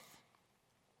Nazareth.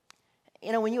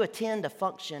 You know, when you attend a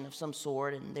function of some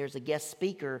sort and there's a guest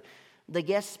speaker, the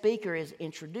guest speaker is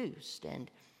introduced. And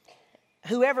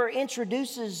whoever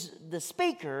introduces the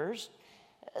speakers,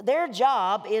 their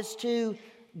job is to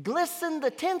glisten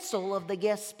the tinsel of the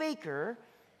guest speaker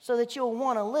so that you'll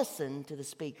want to listen to the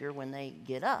speaker when they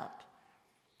get up.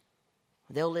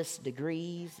 They'll list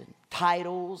degrees and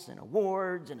titles and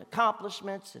awards and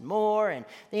accomplishments and more. And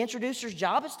the introducer's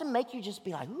job is to make you just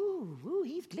be like, "Ooh, ooh,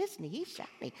 he's glistening, he's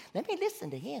shiny. Let me listen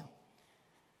to him.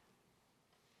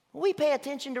 We pay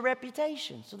attention to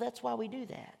reputation, so that's why we do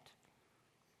that.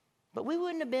 But we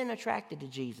wouldn't have been attracted to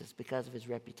Jesus because of his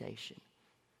reputation.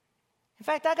 In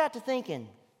fact, I got to thinking,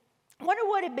 I wonder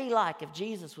what it'd be like if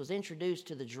Jesus was introduced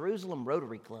to the Jerusalem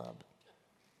Rotary Club.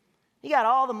 You got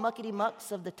all the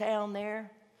muckety-mucks of the town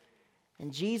there,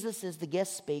 and Jesus is the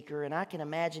guest speaker, and I can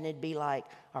imagine it'd be like,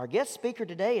 our guest speaker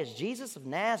today is Jesus of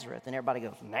Nazareth, and everybody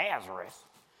goes, Nazareth?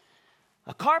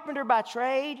 A carpenter by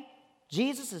trade,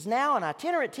 Jesus is now an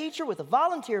itinerant teacher with a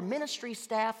volunteer ministry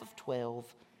staff of 12.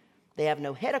 They have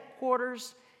no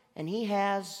headquarters, and he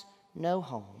has no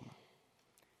home.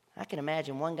 I can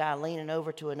imagine one guy leaning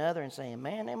over to another and saying,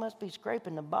 man, they must be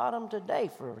scraping the bottom today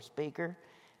for a speaker.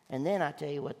 And then I tell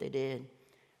you what they did.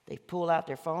 They pull out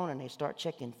their phone and they start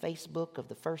checking Facebook of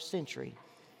the first century.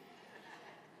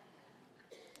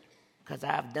 Because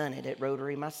I've done it at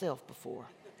Rotary myself before.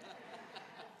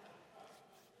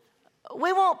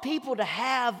 We want people to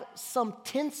have some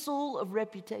tinsel of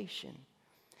reputation.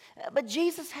 But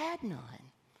Jesus had none.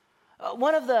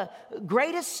 One of the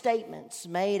greatest statements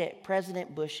made at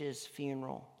President Bush's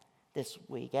funeral this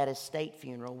week, at his state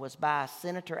funeral, was by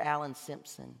Senator Alan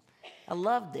Simpson. I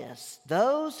love this.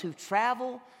 Those who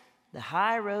travel the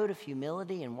high road of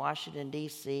humility in Washington,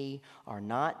 D.C. are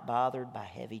not bothered by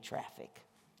heavy traffic.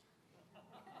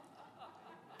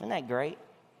 Isn't that great?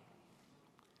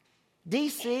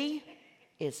 D.C.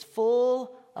 is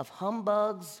full of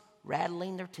humbugs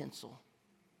rattling their tinsel.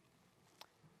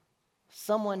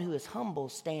 Someone who is humble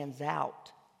stands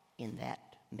out in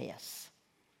that mess.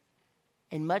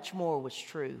 And much more was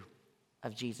true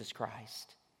of Jesus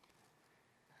Christ.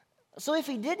 So if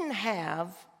he didn't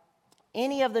have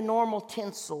any of the normal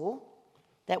tinsel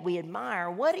that we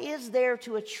admire, what is there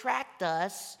to attract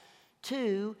us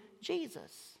to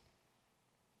Jesus?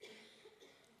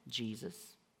 Jesus.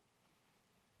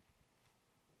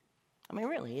 I mean,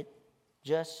 really, it's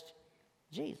just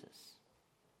Jesus.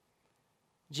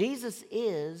 Jesus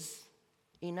is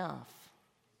enough.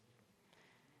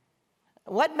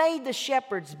 What made the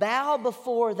shepherds bow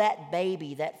before that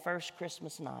baby that first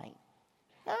Christmas night?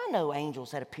 I know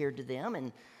angels had appeared to them,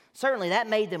 and certainly that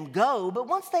made them go. But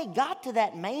once they got to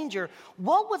that manger,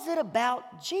 what was it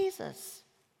about Jesus?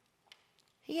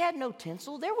 He had no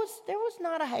tinsel. There was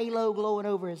not a halo glowing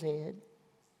over his head.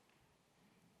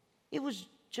 It was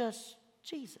just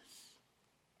Jesus.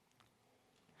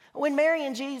 When Mary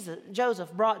and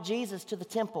Joseph brought Jesus to the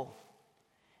temple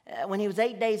when he was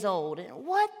 8 days old,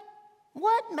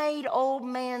 what made old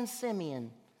man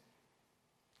Simeon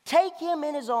take him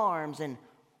in his arms and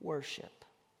worship?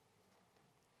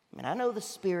 I mean, I know the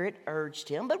Spirit urged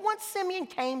him, but once Simeon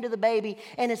came to the baby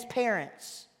and his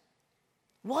parents,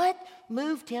 what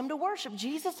moved him to worship?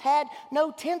 Jesus had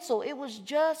no tinsel. It was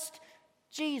just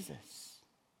Jesus.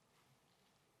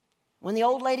 When the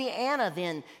old lady Anna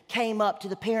then came up to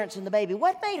the parents and the baby,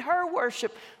 what made her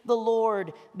worship the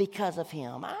Lord because of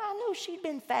him? I know she'd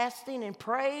been fasting and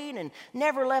praying and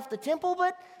never left the temple,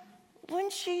 but when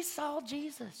she saw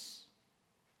Jesus,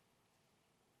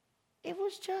 it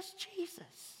was just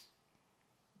Jesus.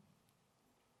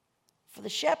 For the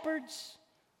shepherds,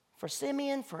 for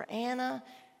Simeon, for Anna,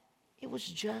 it was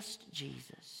just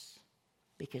Jesus,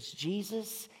 because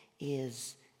Jesus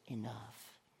is enough.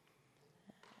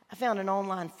 I found an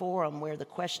online forum where the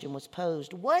question was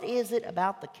posed, what is it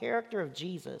about the character of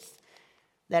Jesus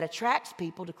that attracts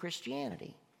people to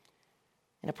Christianity?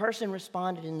 And a person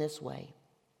responded in this way.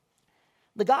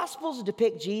 The Gospels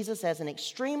depict Jesus as an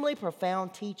extremely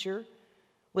profound teacher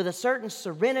with a certain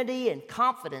serenity and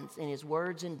confidence in his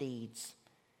words and deeds.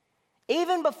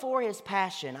 Even before his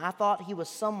passion, I thought he was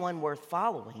someone worth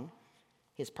following.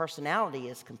 His personality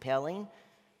is compelling,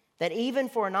 that even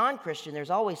for a non-Christian,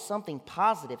 there's always something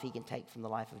positive he can take from the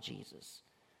life of Jesus.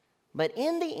 But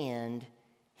in the end,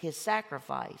 his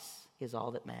sacrifice is all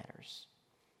that matters.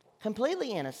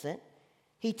 Completely innocent,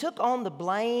 he took on the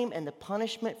blame and the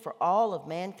punishment for all of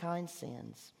mankind's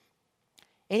sins.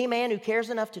 Any man who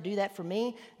cares enough to do that for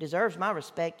me deserves my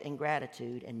respect and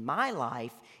gratitude, and my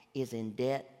life is in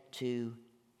debt to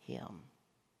him.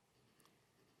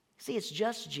 See, it's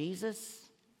just Jesus,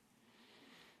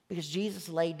 because Jesus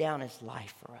laid down his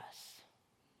life for us.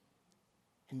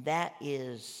 And that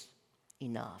is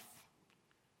enough.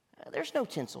 There's no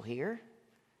tinsel here.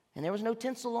 And there was no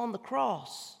tinsel on the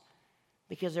cross,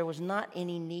 because there was not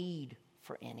any need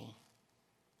for any.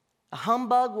 A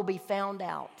humbug will be found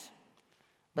out,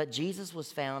 but Jesus was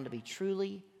found to be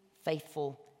truly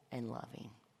faithful and loving.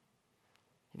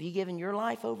 Have you given your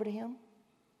life over to him?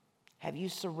 Have you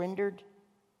surrendered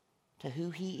to who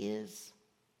he is?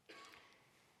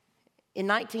 In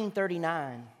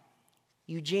 1939,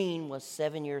 Eugene was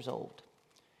 7 years old.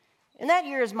 And that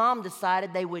year, his mom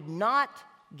decided they would not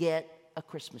get a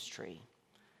Christmas tree.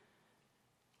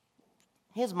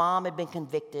 His mom had been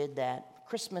convicted that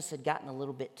Christmas had gotten a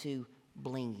little bit too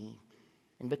blingy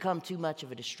and become too much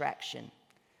of a distraction.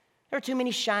 There were too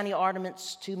many shiny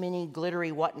ornaments, too many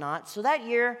glittery whatnots. So that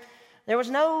year, there was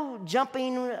no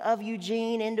jumping of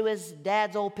Eugene into his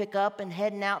dad's old pickup and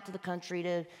heading out to the country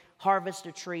to harvest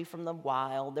a tree from the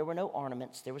wild. There were no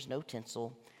ornaments. There was no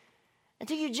tinsel. And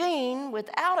to Eugene,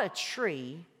 without a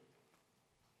tree,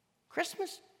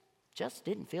 Christmas just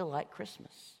didn't feel like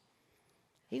Christmas.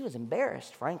 He was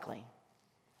embarrassed, frankly.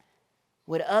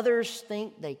 Would others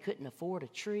think they couldn't afford a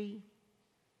tree?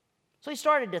 So he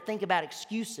started to think about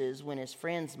excuses when his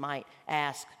friends might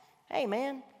ask, "Hey,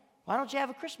 man, why don't you have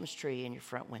a Christmas tree in your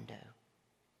front window?"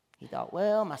 He thought,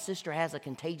 well, my sister has a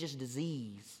contagious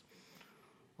disease.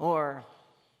 Or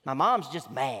my mom's just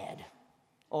mad.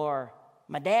 Or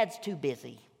my dad's too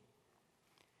busy.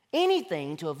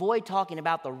 Anything to avoid talking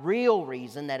about the real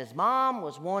reason that his mom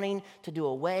was wanting to do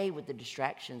away with the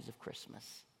distractions of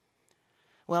Christmas.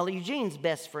 Well, Eugene's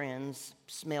best friends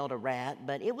smelled a rat,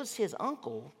 but it was his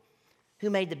uncle who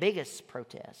made the biggest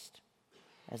protest.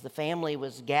 As the family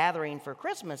was gathering for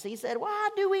Christmas, he said, "Why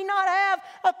do we not have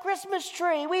a Christmas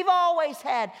tree? We've always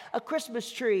had a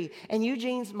Christmas tree." And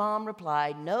Eugene's mom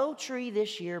replied, "No tree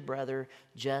this year, brother,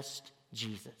 just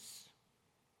Jesus."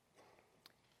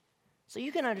 So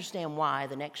you can understand why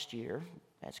the next year,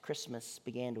 as Christmas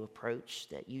began to approach,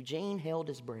 that Eugene held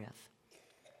his breath.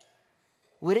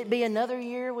 Would it be another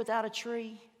year without a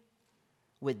tree?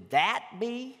 Would that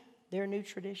be their new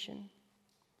tradition?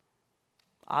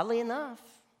 Oddly enough,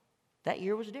 that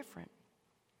year was different.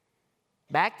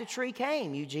 Back the tree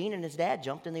came. Eugene and his dad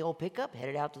jumped in the old pickup,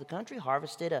 headed out to the country,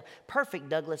 harvested a perfect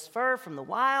Douglas fir from the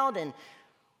wild, and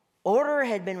order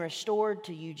had been restored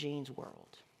to Eugene's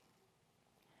world.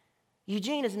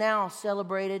 Eugene has now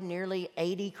celebrated nearly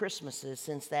 80 Christmases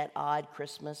since that odd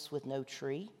Christmas with no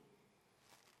tree.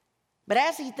 But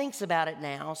as he thinks about it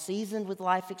now, seasoned with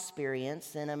life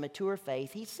experience and a mature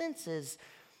faith, he senses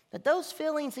that those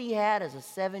feelings he had as a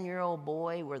 7-year-old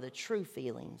boy were the true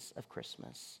feelings of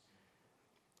Christmas.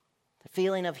 The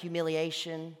feeling of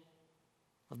humiliation,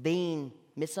 of being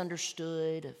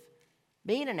misunderstood, of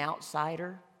being an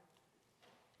outsider.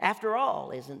 After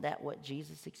all, isn't that what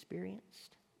Jesus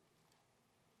experienced?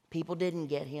 People didn't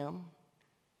get him.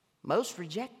 Most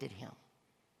rejected him.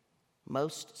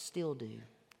 Most still do.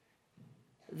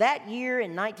 That year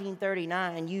in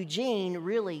 1939, Eugene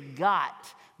really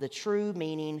got the true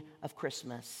meaning of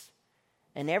Christmas.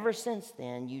 And ever since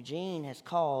then, Eugene has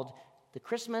called the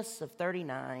Christmas of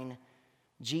 39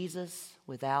 Jesus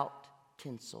without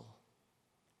tinsel.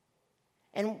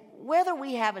 And whether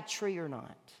we have a tree or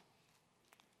not,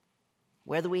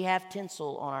 whether we have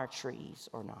tinsel on our trees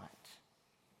or not,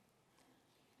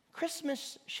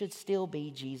 Christmas should still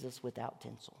be Jesus without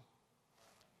tinsel.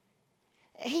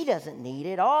 He doesn't need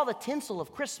it. All the tinsel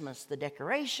of Christmas, the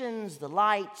decorations, the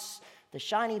lights, the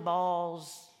shiny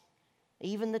balls,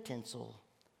 even the tinsel,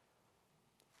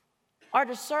 are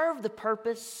to serve the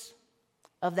purpose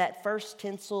of that first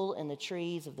tinsel in the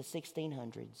trees of the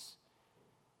 1600s,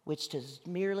 which to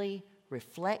merely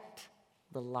reflect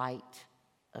the light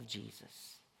of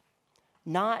Jesus,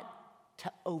 not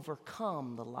to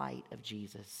overcome the light of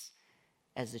Jesus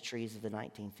as the trees of the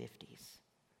 1950s.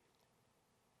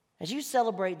 As you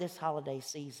celebrate this holiday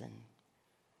season,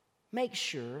 make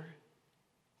sure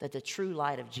that the true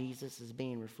light of Jesus is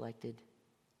being reflected.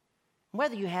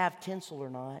 Whether you have tinsel or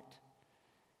not,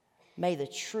 may the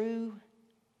true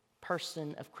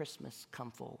person of Christmas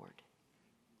come forward.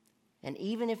 And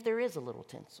even if there is a little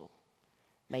tinsel,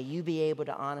 may you be able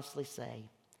to honestly say,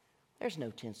 there's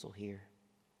no tinsel here.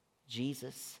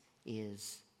 Jesus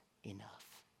is enough.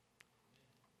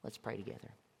 Let's pray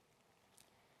together.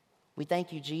 We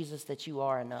thank you, Jesus, that you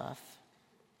are enough.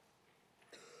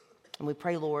 And we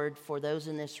pray, Lord, for those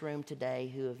in this room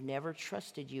today who have never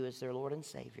trusted you as their Lord and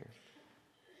Savior.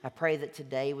 I pray that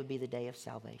today would be the day of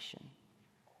salvation.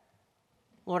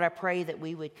 Lord, I pray that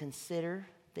we would consider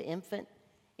the infant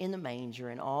in the manger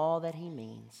and all that he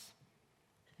means,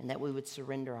 and that we would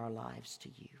surrender our lives to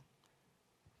you.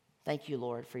 Thank you,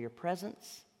 Lord, for your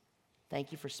presence.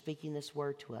 Thank you for speaking this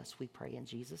word to us. We pray in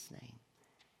Jesus' name.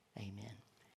 Amen.